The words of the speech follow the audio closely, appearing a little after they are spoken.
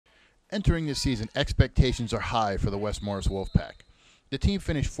Entering this season, expectations are high for the West Morris Wolfpack. The team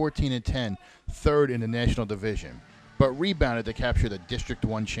finished 14-10, third in the National Division, but rebounded to capture the District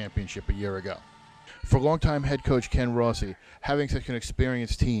 1 championship a year ago. For longtime head coach Ken Rossi, having such an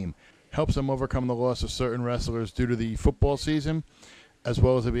experienced team helps them overcome the loss of certain wrestlers due to the football season, as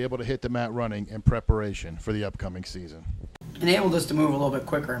well as to be able to hit the mat running in preparation for the upcoming season. Enabled us to move a little bit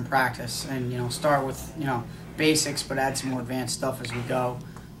quicker in practice and, start with, basics, but add some more advanced stuff as we go.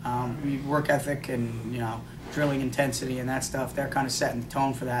 Work ethic and, drilling intensity and that stuff, they're kind of setting the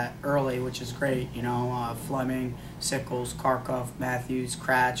tone for that early, which is great. Fleming, Sickles, Karkoff, Matthews,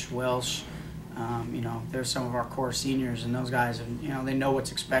 Cratch, Welsh, they're some of our core seniors, and those guys, they know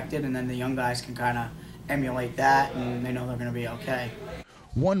what's expected, and then the young guys can kind of emulate that, and they know they're going to be okay.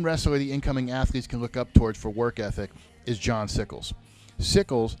 One wrestler the incoming athletes can look up towards for work ethic is John Sickles.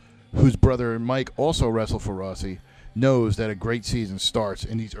 Sickles, whose brother Mike also wrestled for Rossi, knows that a great season starts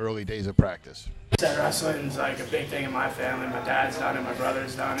in these early days of practice. Wrestling's like a big thing in my family. My dad's done it, my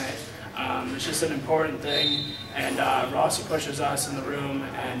brother's done it. It's just an important thing, and Rossi pushes us in the room,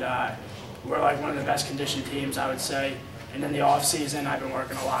 and we're like one of the best conditioned teams, I would say. And in the off season, I've been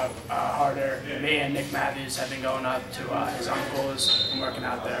working a lot harder. Me and Nick Matthews have been going up to his uncle's and working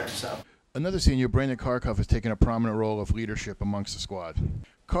out there. So. Another senior, Brandon Karkoff, has taken a prominent role of leadership amongst the squad.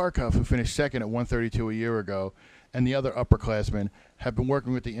 Karkoff, who finished second at 132 a year ago, and the other upperclassmen have been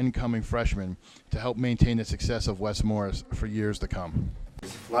working with the incoming freshmen to help maintain the success of West Morris for years to come.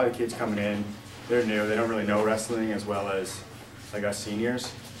 A lot of kids coming in, they're new, they don't really know wrestling as well as like us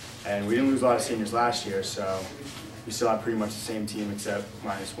seniors. And we didn't lose a lot of seniors last year, so we still have pretty much the same team except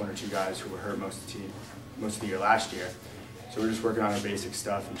minus one or two guys who were hurt most of the year last year. So we're just working on the basic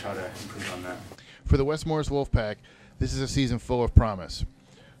stuff and try to improve on that. For the West Morris Wolfpack, this is a season full of promise.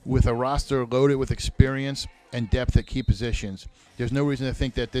 With a roster loaded with experience and depth at key positions, there's no reason to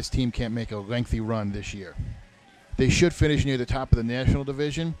think that this team can't make a lengthy run this year. They should finish near the top of the National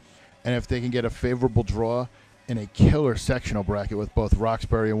Division, and if they can get a favorable draw in a killer sectional bracket with both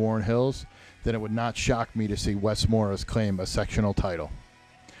Roxbury and Warren Hills, then it would not shock me to see West Morris claim a sectional title.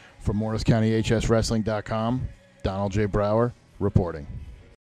 For MorrisCountyHSWrestling.com, Donald J. Brower reporting.